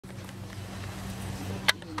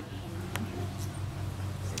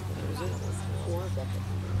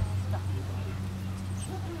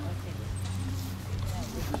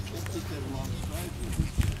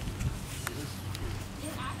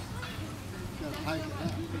It's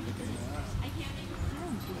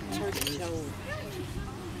hard to tell.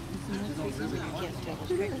 You can't tell what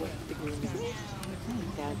the groom is.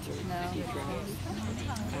 Dads or teachers.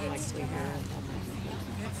 I like to hear it.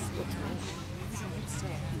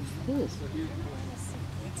 It is.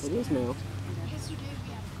 It is male.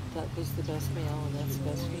 That was the best male, and that's the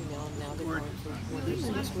best female, and now they're going for one of the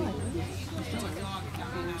sweet.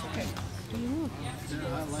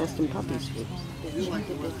 Boston puppies. The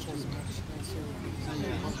bitch has much nicer.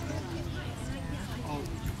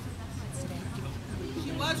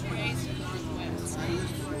 She was raised in the Northwest.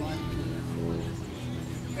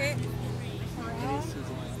 Okay.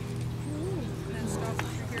 Then stop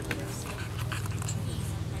here, please.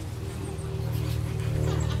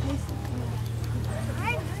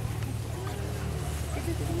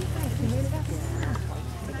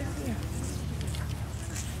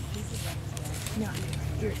 No,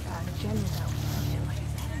 you're Jenny though.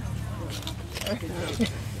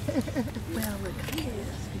 Well, it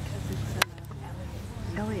is because it's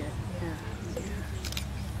Elliot. Yeah.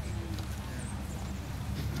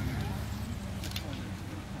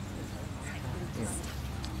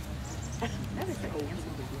 That is cool.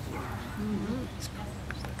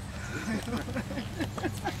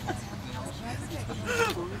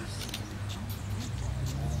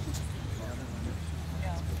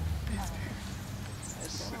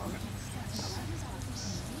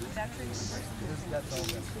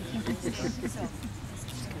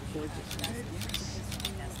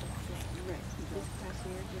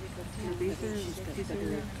 These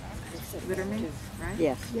are Litter mates, right?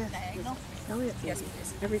 yes. Yes. Elliot. Yes,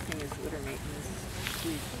 please. Everything is litter mate in this.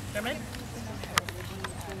 Come in.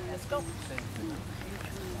 Let's go. I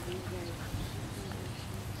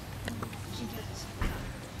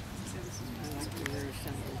like the rear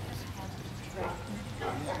assembly.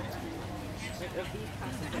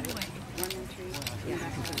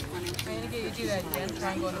 I'm going to get you to do that again.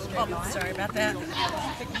 Try and go on a straight line. Oh, sorry about that.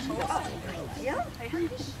 Yeah.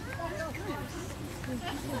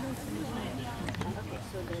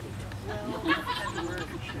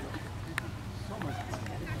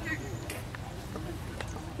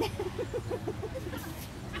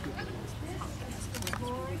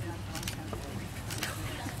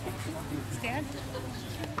 Stand.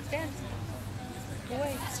 Stand.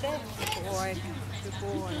 Boy, stay. Good boy. Good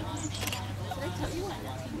boy. Did I tell you what?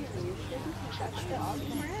 You shouldn't touch the dog in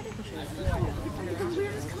your attitude. Because we're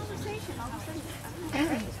in this conversation all of a sudden.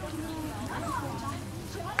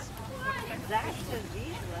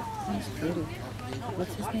 That's Pretty.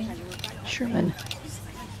 What's his name? Sherman.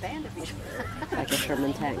 Like a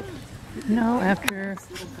Sherman tank. No, after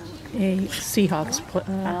a Seahawks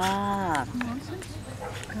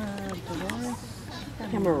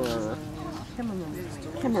Hammerer.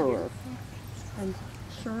 Hammerer. And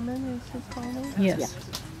Sherman is his father? Yes. Yeah.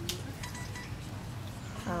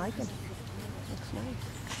 I like him. Looks nice.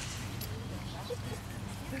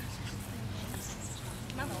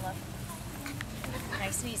 Come on, love.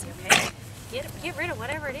 Nice and easy, okay? Get rid of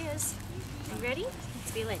whatever it is. Are you ready?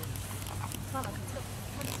 Let's be a lady. Come on, look, let's go.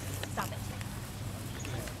 Stop it.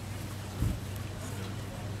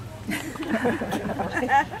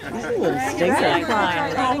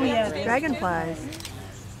 Dragonflies. Oh, yeah. Dragonflies.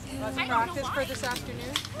 Lots of practice for this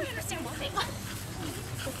afternoon. I don't understand why.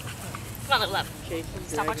 Come on, little love.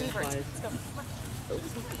 Stop watching the birds. Let's go.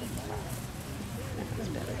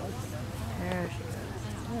 There she goes.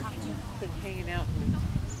 Been hanging out.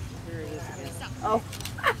 Here it is again. Oh.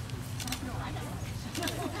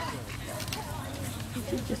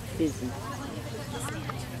 She's just busy.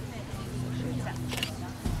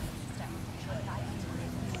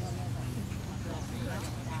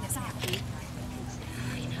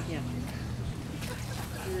 Yeah.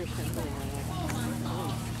 Rear assembly, I like.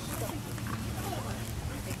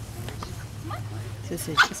 So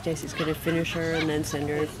Stacy's going to finish her and then send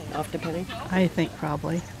her off to Penny? I think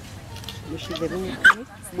probably. Was she living with Penny?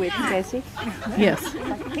 With Stacy? Yes.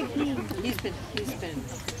 He's been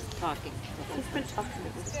talking. He's been talking.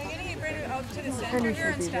 So you're going to bring it out to the center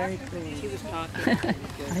here and stack. She was talking.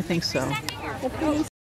 I think so.